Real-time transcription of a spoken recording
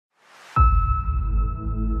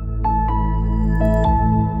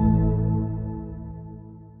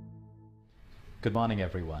Good morning,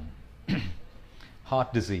 everyone.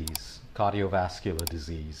 Heart disease, cardiovascular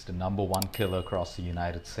disease, the number one killer across the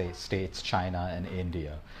United States, China, and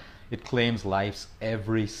India. It claims lives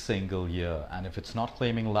every single year, and if it's not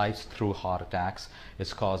claiming lives through heart attacks,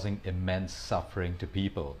 it's causing immense suffering to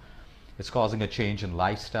people. It's causing a change in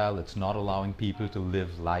lifestyle. It's not allowing people to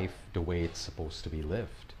live life the way it's supposed to be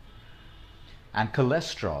lived. And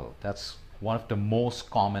cholesterol, that's one of the most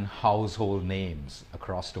common household names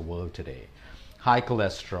across the world today. High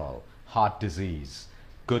cholesterol, heart disease,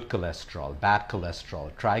 good cholesterol, bad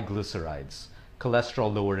cholesterol, triglycerides,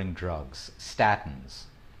 cholesterol lowering drugs, statins.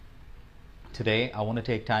 Today, I want to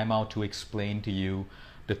take time out to explain to you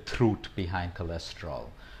the truth behind cholesterol.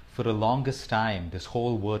 For the longest time, this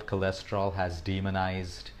whole word cholesterol has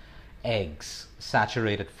demonized eggs,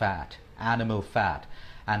 saturated fat, animal fat,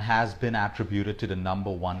 and has been attributed to the number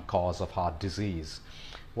one cause of heart disease.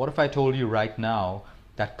 What if I told you right now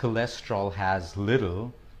that cholesterol has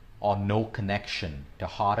little or no connection to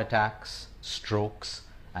heart attacks, strokes,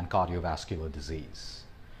 and cardiovascular disease?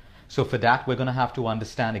 So for that, we're going to have to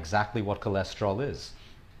understand exactly what cholesterol is.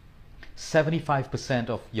 75%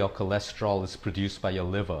 of your cholesterol is produced by your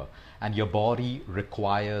liver, and your body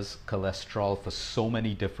requires cholesterol for so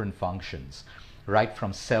many different functions, right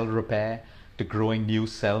from cell repair to growing new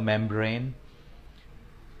cell membrane,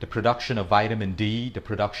 the production of vitamin D, the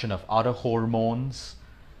production of other hormones.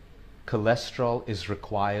 Cholesterol is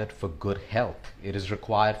required for good health. It is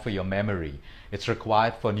required for your memory. It's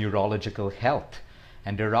required for neurological health.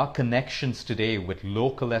 And there are connections today with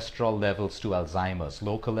low cholesterol levels to Alzheimer's,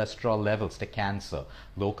 low cholesterol levels to cancer,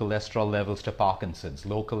 low cholesterol levels to Parkinson's,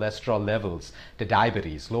 low cholesterol levels to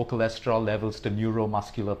diabetes, low cholesterol levels to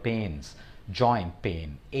neuromuscular pains, joint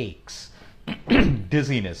pain, aches,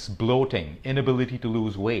 dizziness, bloating, inability to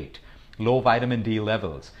lose weight, low vitamin D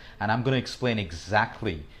levels. And I'm going to explain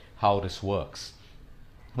exactly how this works.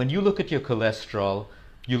 When you look at your cholesterol,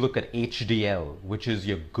 you look at HDL, which is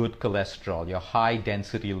your good cholesterol, your high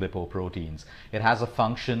density lipoproteins. It has a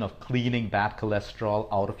function of cleaning bad cholesterol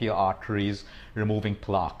out of your arteries, removing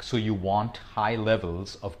plaque. So you want high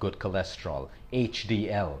levels of good cholesterol,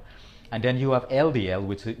 HDL. And then you have LDL,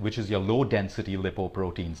 which is your low density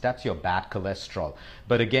lipoproteins. That's your bad cholesterol.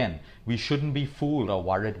 But again, we shouldn't be fooled or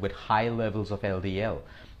worried with high levels of LDL,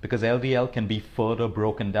 because LDL can be further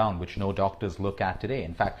broken down, which no doctors look at today.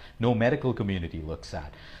 In fact, no medical community looks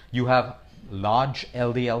at. You have large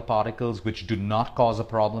LDL particles which do not cause a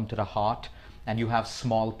problem to the heart, and you have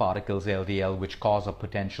small particles LDL which cause a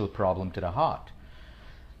potential problem to the heart.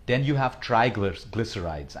 Then you have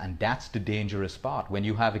triglycerides, and that's the dangerous part. When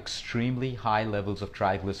you have extremely high levels of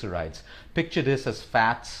triglycerides, picture this as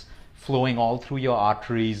fats flowing all through your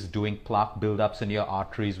arteries, doing plaque buildups in your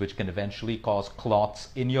arteries, which can eventually cause clots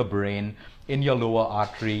in your brain, in your lower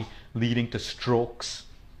artery, leading to strokes,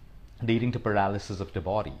 leading to paralysis of the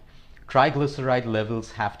body. Triglyceride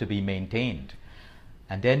levels have to be maintained.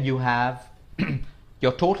 And then you have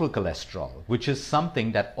your total cholesterol, which is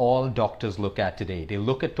something that all doctors look at today. They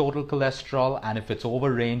look at total cholesterol, and if it's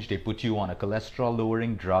over range, they put you on a cholesterol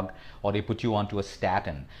lowering drug, or they put you onto a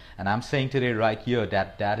statin. And I'm saying today right here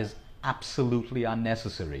that that is absolutely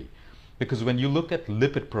unnecessary, because when you look at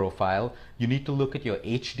lipid profile, you need to look at your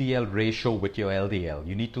HDL ratio with your LDL.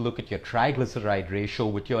 You need to look at your triglyceride ratio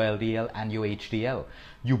with your LDL and your HDL.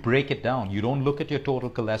 You break it down. You don't look at your total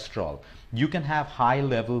cholesterol. You can have high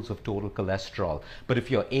levels of total cholesterol, but if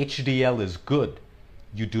your HDL is good,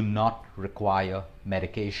 you do not require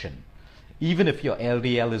medication. Even if your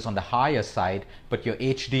LDL is on the higher side, but your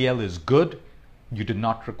HDL is good, you do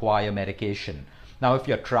not require medication. Now, if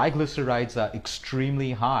your triglycerides are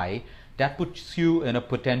extremely high, that puts you in a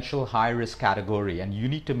potential high-risk category, and you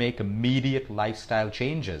need to make immediate lifestyle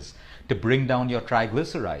changes to bring down your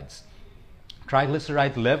triglycerides.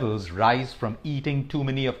 Triglyceride levels rise from eating too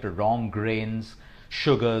many of the wrong grains,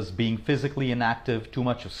 sugars, being physically inactive, too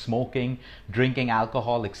much of smoking, drinking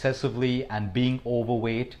alcohol excessively, and being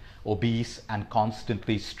overweight, obese, and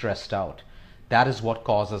constantly stressed out. That is what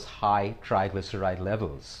causes high triglyceride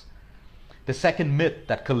levels. The second myth,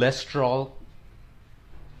 that cholesterol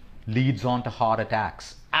leads on to heart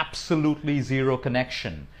attacks. Absolutely zero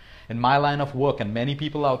connection. In my line of work, and many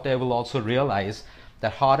people out there will also realize,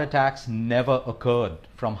 that heart attacks never occurred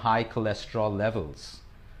from high cholesterol levels.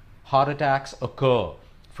 Heart attacks occur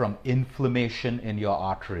from inflammation in your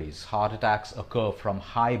arteries. Heart attacks occur from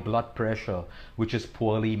high blood pressure, which is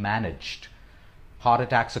poorly managed. Heart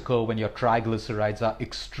attacks occur when your triglycerides are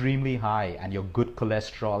extremely high and your good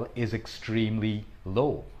cholesterol is extremely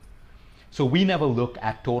low. So we never look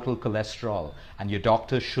at total cholesterol, and your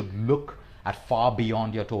doctor should look at far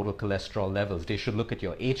beyond your total cholesterol levels. They should look at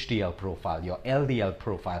your HDL profile, your LDL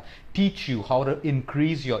profile, teach you how to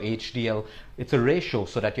increase your HDL. It's a ratio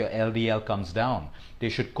so that your LDL comes down. They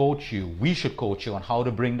should coach you, we should coach you on how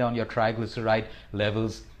to bring down your triglyceride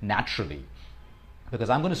levels naturally. Because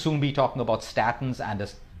I'm going to soon be talking about statins and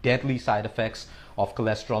the deadly side effects of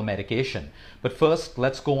cholesterol medication. But first,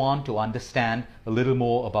 let's go on to understand a little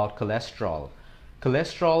more about cholesterol.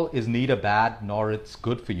 Cholesterol is neither bad nor it's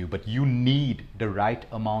good for you, but you need the right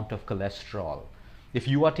amount of cholesterol. If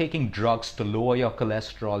you are taking drugs to lower your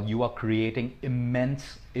cholesterol, you are creating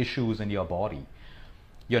immense issues in your body.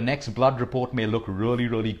 Your next blood report may look really,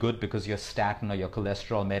 really good because your statin or your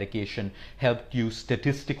cholesterol medication helped you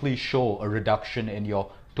statistically show a reduction in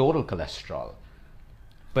your total cholesterol.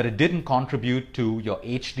 But it didn't contribute to your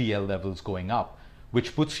HDL levels going up,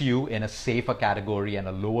 which puts you in a safer category and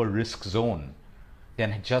a lower risk zone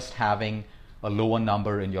than just having a lower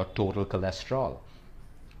number in your total cholesterol.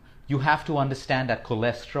 You have to understand that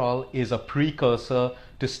cholesterol is a precursor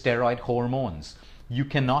to steroid hormones. You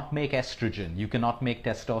cannot make estrogen, you cannot make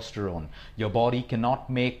testosterone, your body cannot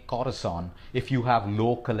make cortisol if you have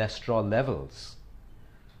low cholesterol levels.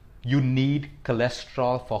 You need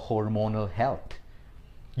cholesterol for hormonal health.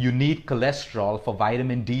 You need cholesterol for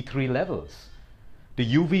vitamin D3 levels.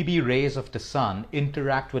 The UVB rays of the sun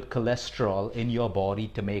interact with cholesterol in your body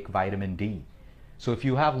to make vitamin D. So if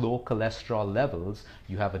you have low cholesterol levels,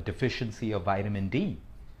 you have a deficiency of vitamin D.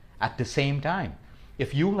 At the same time,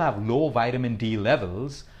 if you have low vitamin D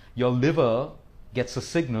levels, your liver gets a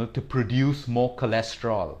signal to produce more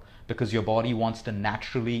cholesterol because your body wants to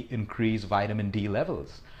naturally increase vitamin D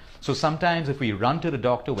levels. So sometimes if we run to the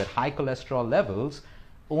doctor with high cholesterol levels,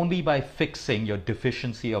 only by fixing your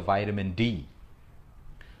deficiency of vitamin D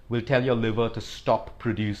will tell your liver to stop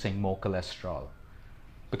producing more cholesterol,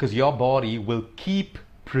 because your body will keep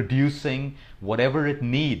producing whatever it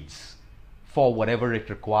needs for whatever it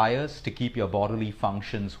requires to keep your bodily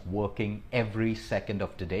functions working every second of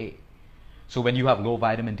the day. So when you have low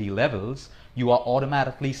vitamin D levels, you are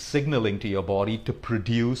automatically signaling to your body to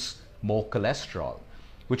produce more cholesterol,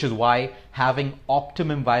 which is why having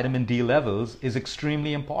optimum vitamin D levels is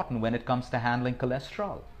extremely important when it comes to handling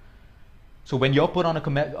cholesterol. So when you're put on a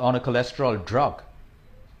cholesterol drug,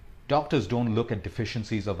 doctors don't look at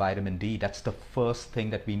deficiencies of vitamin D. That's the first thing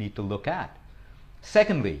that we need to look at.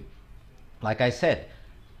 Secondly, like I said,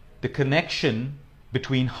 the connection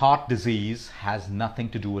between heart disease has nothing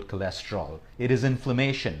to do with cholesterol. It is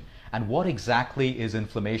inflammation. And what exactly is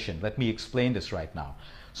inflammation? Let me explain this right now.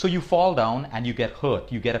 So you fall down and you get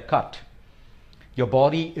hurt, you get a cut. Your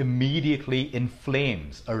body immediately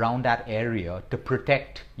inflames around that area to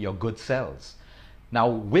protect your good cells. Now,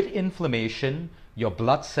 with inflammation, your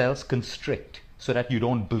blood cells constrict so that you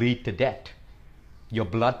don't bleed to death. Your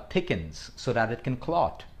blood thickens so that it can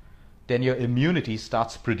clot. Then your immunity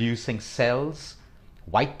starts producing cells,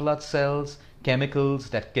 white blood cells, chemicals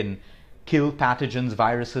that can kill pathogens,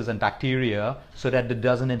 viruses, and bacteria so that it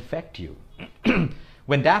doesn't infect you.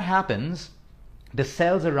 When that happens, the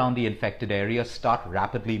cells around the infected area start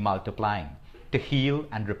rapidly multiplying to heal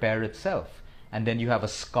and repair itself. And then you have a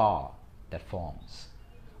scar that forms.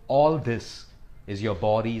 All this is your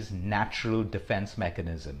body's natural defense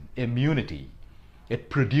mechanism, immunity. It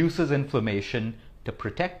produces inflammation to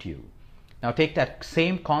protect you. Now take that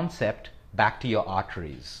same concept back to your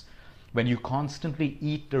arteries. When you constantly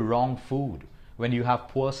eat the wrong food, when you have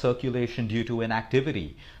poor circulation due to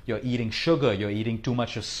inactivity, you're eating sugar, you're eating too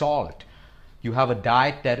much of salt, you have a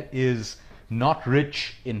diet that is not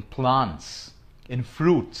rich in plants, in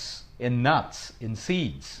fruits, in nuts, in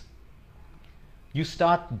seeds, you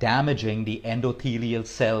start damaging the endothelial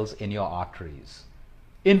cells in your arteries.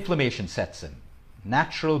 Inflammation sets in.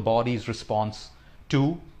 Natural body's response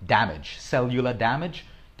to damage, cellular damage,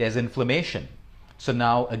 there's inflammation. So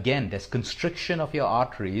now again, there's constriction of your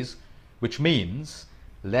arteries, which means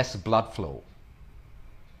less blood flow.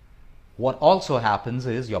 What also happens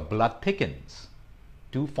is your blood thickens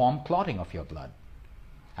to form clotting of your blood.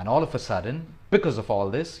 And all of a sudden, because of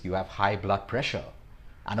all this, you have high blood pressure.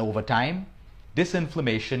 And over time, this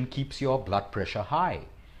inflammation keeps your blood pressure high.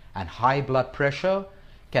 And high blood pressure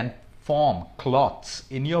can form clots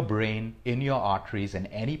in your brain, in your arteries, in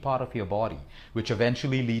any part of your body, which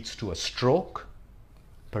eventually leads to a stroke,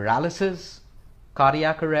 paralysis,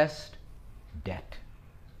 cardiac arrest, death.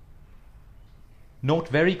 Note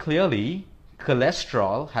very clearly,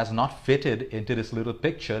 cholesterol has not fitted into this little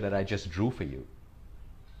picture that I just drew for you.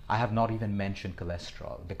 I have not even mentioned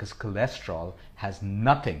cholesterol because cholesterol has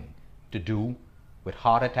nothing to do with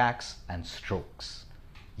heart attacks and strokes.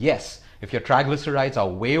 Yes, If your triglycerides are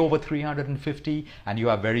way over 350 and you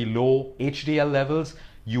have very low HDL levels,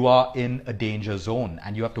 you are in a danger zone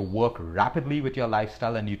and you have to work rapidly with your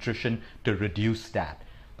lifestyle and nutrition to reduce that.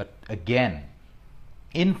 But again,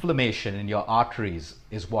 inflammation in your arteries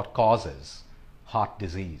is what causes heart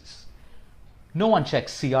disease. No one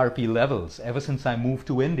checks CRP levels. Ever since I moved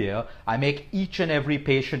to India, I make each and every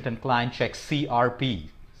patient and client check CRP.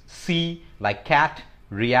 C like cat,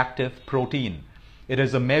 reactive protein. It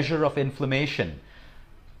is a measure of inflammation.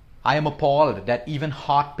 I am appalled that even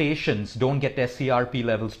heart patients don't get their CRP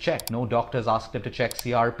levels checked. No doctors ask them to check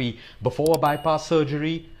CRP before a bypass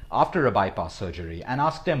surgery, after a bypass surgery, and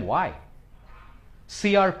ask them why.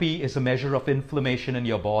 CRP is a measure of inflammation in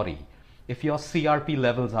your body. If your CRP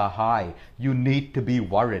levels are high, you need to be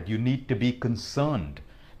worried. You need to be concerned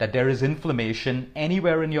that there is inflammation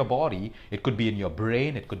anywhere in your body. It could be in your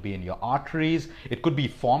brain, it could be in your arteries, it could be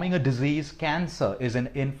forming a disease. Cancer is an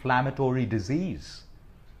inflammatory disease.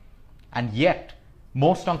 And yet,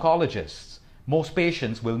 most oncologists, most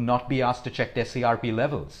patients will not be asked to check their CRP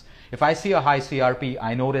levels. If I see a high CRP,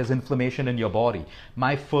 I know there's inflammation in your body.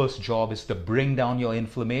 My first job is to bring down your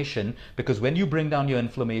inflammation, because when you bring down your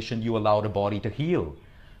inflammation, you allow the body to heal.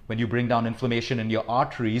 When you bring down inflammation in your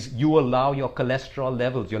arteries, you allow your cholesterol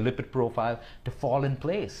levels, your lipid profile to fall in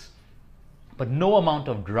place. But no amount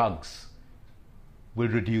of drugs will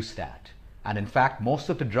reduce that. And in fact, most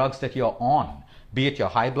of the drugs that you're on, be it your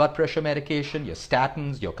high blood pressure medication, your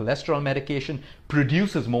statins, your cholesterol medication,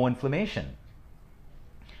 produces more inflammation.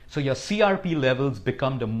 So your CRP levels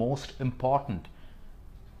become the most important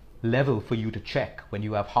level for you to check when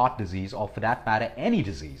you have heart disease, or for that matter, any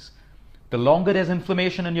disease. The longer there's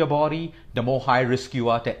inflammation in your body, the more high risk you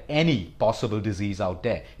are to any possible disease out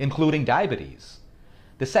there, including diabetes.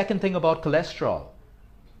 The second thing about cholesterol,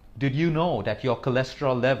 did you know that your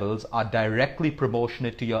cholesterol levels are directly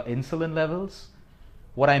proportionate to your insulin levels?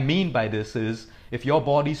 What I mean by this is, if your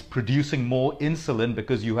body's producing more insulin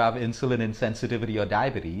because you have insulin insensitivity or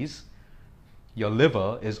diabetes, your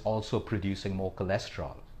liver is also producing more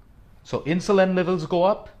cholesterol. So insulin levels go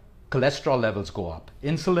up, cholesterol levels go up.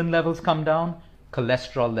 Insulin levels come down,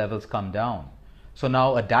 cholesterol levels come down. So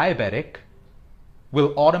now a diabetic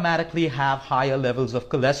will automatically have higher levels of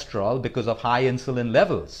cholesterol because of high insulin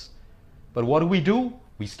levels. But what do?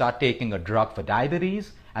 We start taking a drug for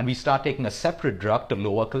diabetes, and we start taking a separate drug to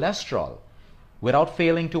lower cholesterol, without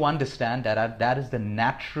failing to understand that that is the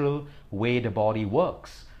natural way the body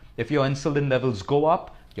works. If your insulin levels go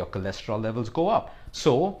up, your cholesterol levels go up.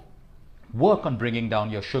 So work on bringing down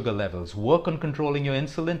your sugar levels, work on controlling your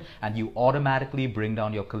insulin, and you automatically bring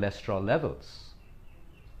down your cholesterol levels.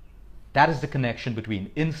 That is the connection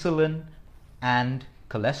between insulin and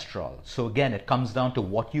cholesterol. So again, it comes down to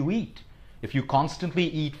what you eat. If you constantly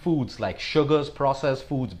eat foods like sugars, processed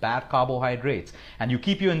foods, bad carbohydrates, and you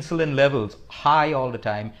keep your insulin levels high all the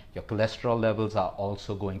time, your cholesterol levels are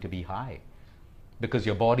also going to be high. Because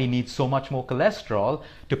your body needs so much more cholesterol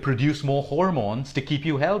to produce more hormones to keep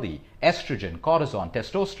you healthy. Estrogen, cortisol,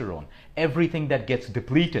 testosterone, everything that gets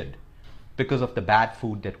depleted because of the bad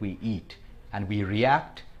food that we eat. And we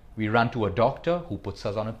react, we run to a doctor who puts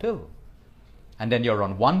us on a pill. And then you're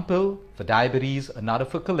on one pill for diabetes, another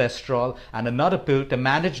for cholesterol, and another pill to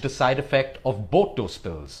manage the side effect of both those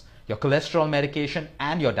pills, your cholesterol medication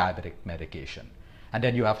and your diabetic medication. And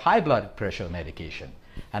then you have high blood pressure medication.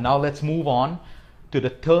 And now let's move on to the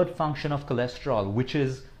third function of cholesterol, which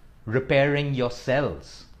is repairing your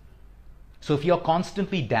cells. So if you're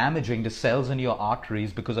constantly damaging the cells in your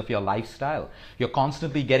arteries because of your lifestyle, you're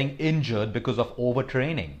constantly getting injured because of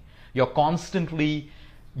overtraining, you constantly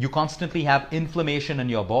have inflammation in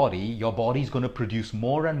your body's going to produce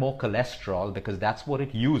more and more cholesterol, because that's what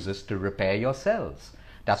it uses to repair your cells.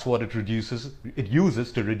 That's what it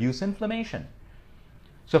uses to reduce inflammation.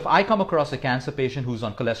 So if I come across a cancer patient who's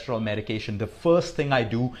on cholesterol medication, the first thing I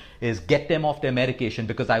do is get them off their medication,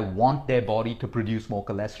 because I want their body to produce more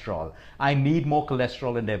cholesterol. I need more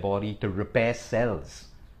cholesterol in their body to repair cells.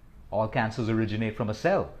 All cancers originate from a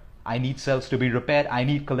cell. I need cells to be repaired. I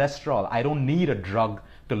need cholesterol. I don't need a drug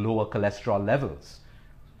to lower cholesterol levels.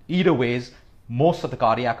 Either ways, most of the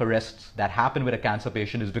cardiac arrests that happen with a cancer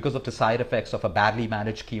patient is because of the side effects of a badly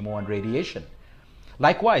managed chemo and radiation.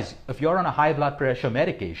 Likewise, if you're on a high blood pressure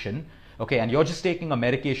medication, okay, and you're just taking a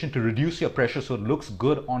medication to reduce your pressure so it looks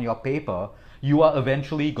good on your paper, you are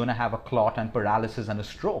eventually going to have a clot and paralysis and a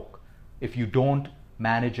stroke if you don't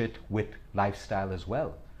manage it with lifestyle as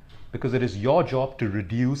well. Because it is your job to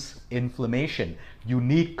reduce inflammation. You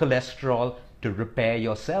need cholesterol to repair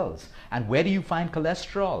your cells. And where do you find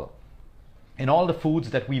cholesterol? In all the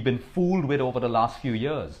foods that we've been fooled with over the last few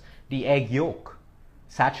years. The egg yolk.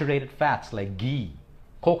 saturated fats like ghee,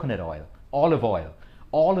 coconut oil, olive oil,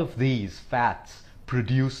 all of these fats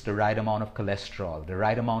produce the right amount of cholesterol, the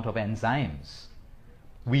right amount of enzymes.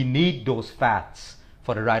 We need those fats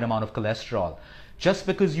for the right amount of cholesterol. Just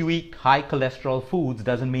because you eat high cholesterol foods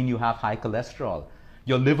doesn't mean you have high cholesterol.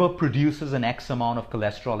 Your liver produces an X amount of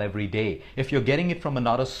cholesterol every day. If you're getting it from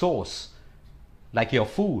another source, like your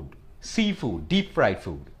food, seafood, deep fried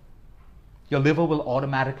food, your liver will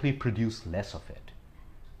automatically produce less of it.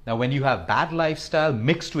 Now, when you have bad lifestyle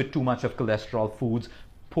mixed with too much of cholesterol foods,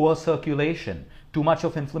 poor circulation, too much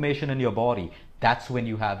of inflammation in your body, that's when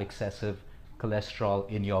you have excessive cholesterol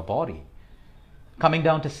in your body. Coming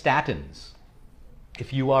down to statins.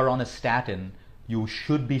 If you are on a statin, you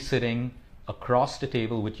should be sitting across the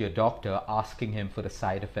table with your doctor asking him for the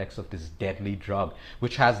side effects of this deadly drug,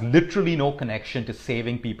 which has literally no connection to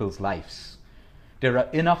saving people's lives. There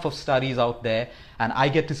are enough of studies out there, and I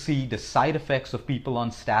get to see the side effects of people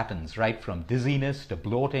on statins, right from dizziness to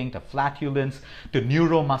bloating to flatulence to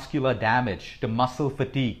neuromuscular damage to muscle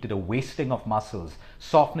fatigue to the wasting of muscles,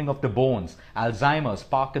 softening of the bones, Alzheimer's,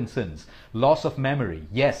 Parkinson's, loss of memory.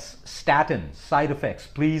 Yes, statins, side effects.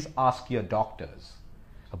 Please ask your doctors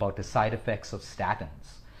about the side effects of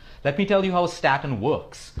statins. Let me tell you how a statin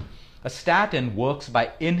works. A statin works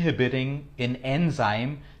by inhibiting an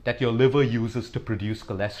enzyme that your liver uses to produce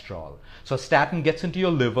cholesterol. So a statin gets into your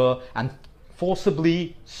liver and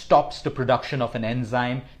forcibly stops the production of an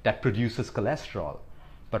enzyme that produces cholesterol.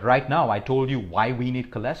 But right now I told you why we need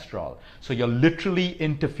cholesterol. So you're literally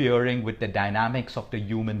interfering with the dynamics of the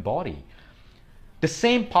human body. The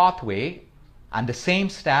same pathway and the same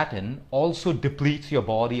statin also depletes your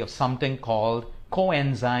body of something called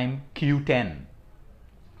coenzyme Q10,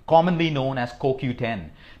 commonly known as CoQ10.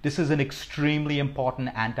 This is an extremely important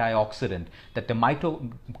antioxidant that the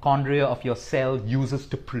mitochondria of your cell uses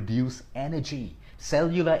to produce energy,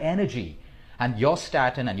 cellular energy. And your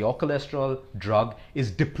statin and your cholesterol drug is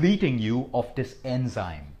depleting you of this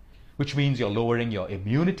enzyme, which means you're lowering your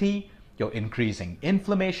immunity, you're increasing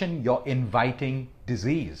inflammation, you're inviting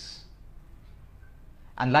disease.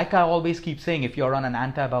 And like I always keep saying, if you're on an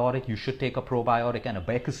antibiotic, you should take a probiotic and a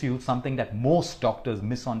Bakersfield, something that most doctors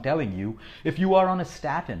miss on telling you. If you are on a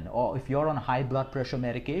statin, or if you're on high blood pressure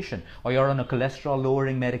medication, or you're on a cholesterol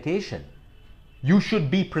lowering medication, you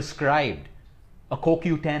should be prescribed a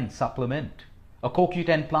CoQ10 supplement, a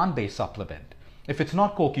CoQ10 plant-based supplement. If it's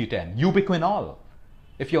not CoQ10, ubiquinol.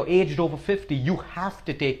 If you're aged over 50, you have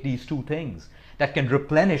to take these two things that can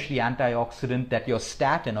replenish the antioxidant that your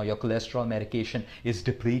statin or your cholesterol medication is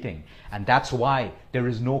depleting. And that's why there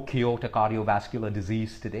is no cure to cardiovascular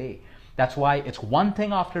disease today. That's why it's one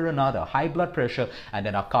thing after another, high blood pressure and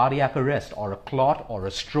then a cardiac arrest or a clot or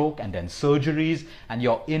a stroke and then surgeries, and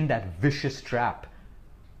you're in that vicious trap.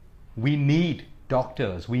 We need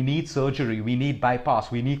doctors, we need surgery, we need bypass,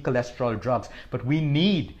 we need cholesterol drugs, but we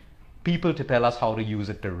need people to tell us how to use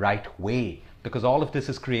it the right way, because all of this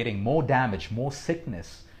is creating more damage, more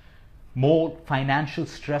sickness, more financial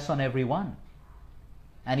stress on everyone.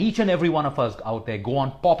 And each and every one of us out there go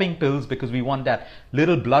on popping pills because we want that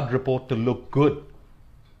little blood report to look good.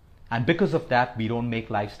 And because of that, we don't make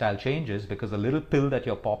lifestyle changes, because a little pill that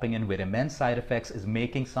you're popping in with immense side effects is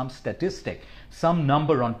making some statistic, some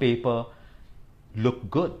number on paper look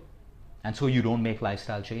good. And so you don't make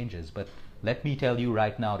lifestyle changes. But let me tell you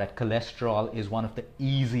right now that cholesterol is one of the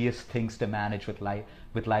easiest things to manage with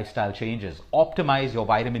lifestyle changes. Optimize your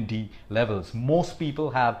vitamin D levels. Most people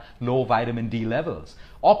have low vitamin D levels.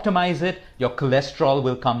 Optimize it, your cholesterol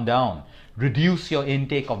will come down. Reduce your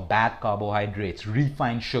intake of bad carbohydrates,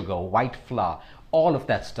 refined sugar, white flour, all of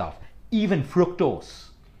that stuff. Even fructose.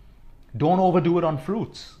 Don't overdo it on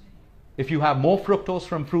fruits. If you have more fructose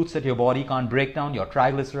from fruits that your body can't break down, your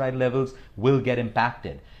triglyceride levels will get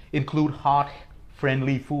impacted. Include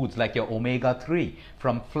heart-friendly foods like your omega-3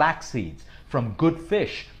 from flax seeds, from good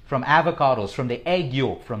fish, from avocados, from the egg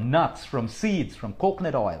yolk, from nuts, from seeds, from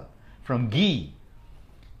coconut oil, from ghee.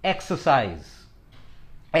 Exercise.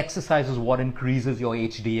 Exercise is what increases your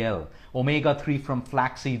HDL. Omega-3 from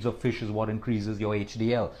flax seeds or fish is what increases your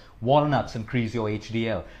HDL. Walnuts increase your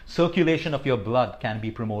HDL. Circulation of your blood can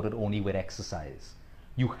be promoted only with exercise.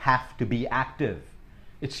 You have to be active.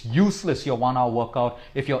 It's useless your 1 hour workout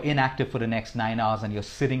if you're inactive for the next 9 hours and you're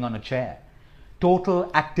sitting on a chair.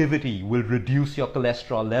 Total activity will reduce your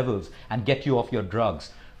cholesterol levels and get you off your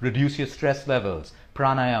drugs. Reduce your stress levels.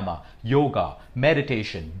 Pranayama, yoga,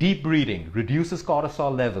 meditation, deep breathing reduces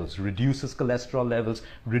cortisol levels, reduces cholesterol levels,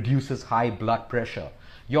 reduces high blood pressure.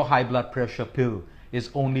 Your high blood pressure pill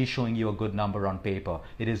is only showing you a good number on paper.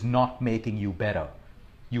 It is not making you better.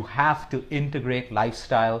 You have to integrate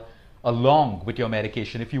lifestyle along with your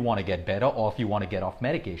medication if you want to get better or if you want to get off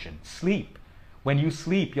medication. Sleep. When you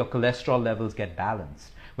sleep, your cholesterol levels get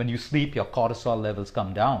balanced. When you sleep, your cortisol levels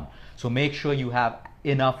come down. So make sure you have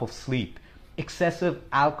enough of sleep. Excessive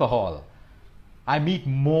alcohol. I meet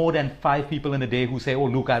more than 5 people in a day who say, oh,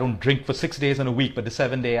 Luke, I don't drink for 6 days in a week, but the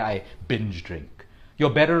 7th day I binge drink. You're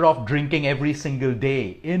better off drinking every single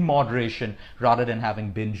day in moderation rather than having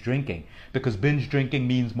binge drinking, because binge drinking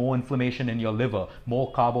means more inflammation in your liver,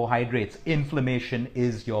 more carbohydrates. Inflammation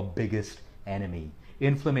is your biggest enemy.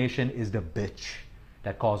 Inflammation is the bitch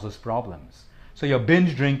that causes problems. So your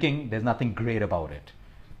binge drinking, there's nothing great about it.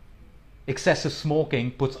 Excessive smoking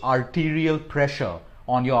puts arterial pressure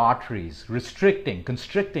on your arteries, restricting,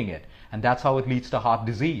 constricting it, and that's how it leads to heart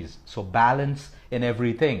disease. So balance in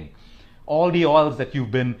everything. All the oils that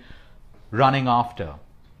you've been running after,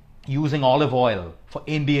 using olive oil for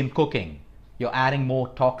Indian cooking, you're adding more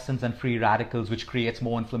toxins and free radicals, which creates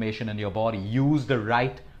more inflammation in your body. Use the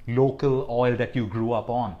right local oil that you grew up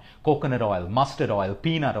on. Coconut oil, mustard oil,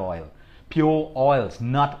 peanut oil, pure oils,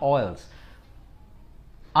 nut oils,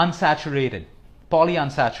 unsaturated,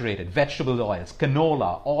 polyunsaturated, vegetable oils,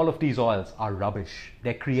 canola. All of these oils are rubbish.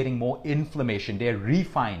 They're creating more inflammation. They're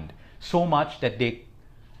refined so much that they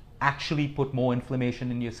actually put more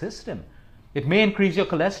inflammation in your system. It may increase your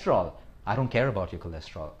cholesterol. I don't care about your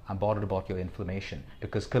cholesterol. I'm bothered about your inflammation,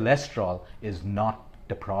 because cholesterol is not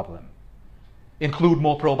the problem. Include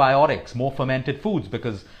more probiotics, more fermented foods,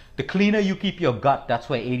 because the cleaner you keep your gut, that's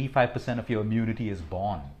where 85% of your immunity is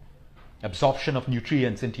born. Absorption of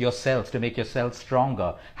nutrients into your cells to make your cells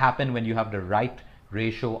stronger happen when you have the right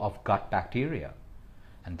ratio of gut bacteria.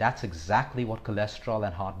 And that's exactly what cholesterol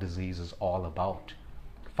and heart disease is all about.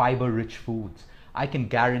 Fiber-rich foods. I can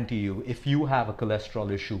guarantee you, if you have a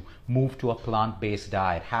cholesterol issue, move to a plant-based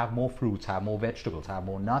diet. Have more fruits, have more vegetables, have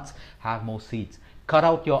more nuts, have more seeds. Cut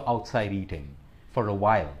out your outside eating for a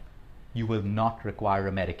while. You will not require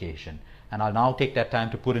a medication. And I'll now take that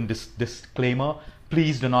time to put in this disclaimer.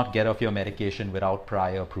 Please do not get off your medication without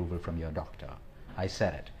prior approval from your doctor. I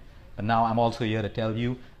said it. But now I'm also here to tell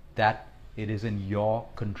you that it is in your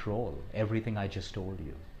control, everything I just told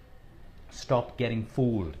you. Stop getting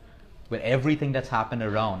fooled with everything that's happened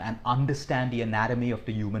around and understand the anatomy of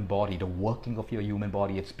the human body, the working of your human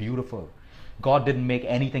body. It's beautiful. God didn't make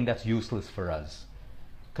anything that's useless for us.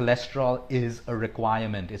 Cholesterol is a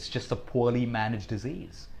requirement. It's just a poorly managed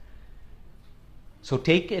disease. So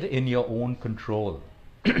take it in your own control.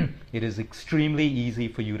 It is extremely easy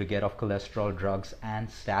for you to get off cholesterol drugs and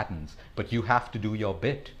statins, but you have to do your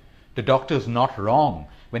bit. The doctor's not wrong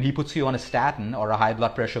when he puts you on a statin or a high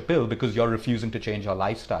blood pressure pill because you're refusing to change your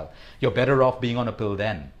lifestyle. You're better off being on a pill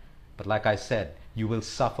then. But like I said, you will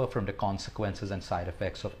suffer from the consequences and side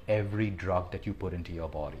effects of every drug that you put into your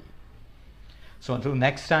body. So until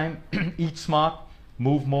next time, eat smart,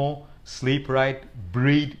 move more, sleep right,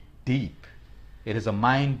 breathe deep. It is a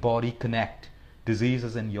mind-body connect. Disease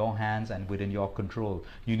is in your hands and within your control.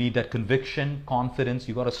 You need that conviction, confidence.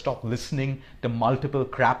 You got to stop listening to multiple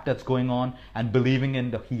crap that's going on and believing in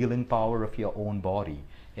the healing power of your own body,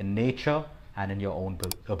 in nature and in your own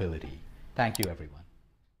ability. Thank you, everyone.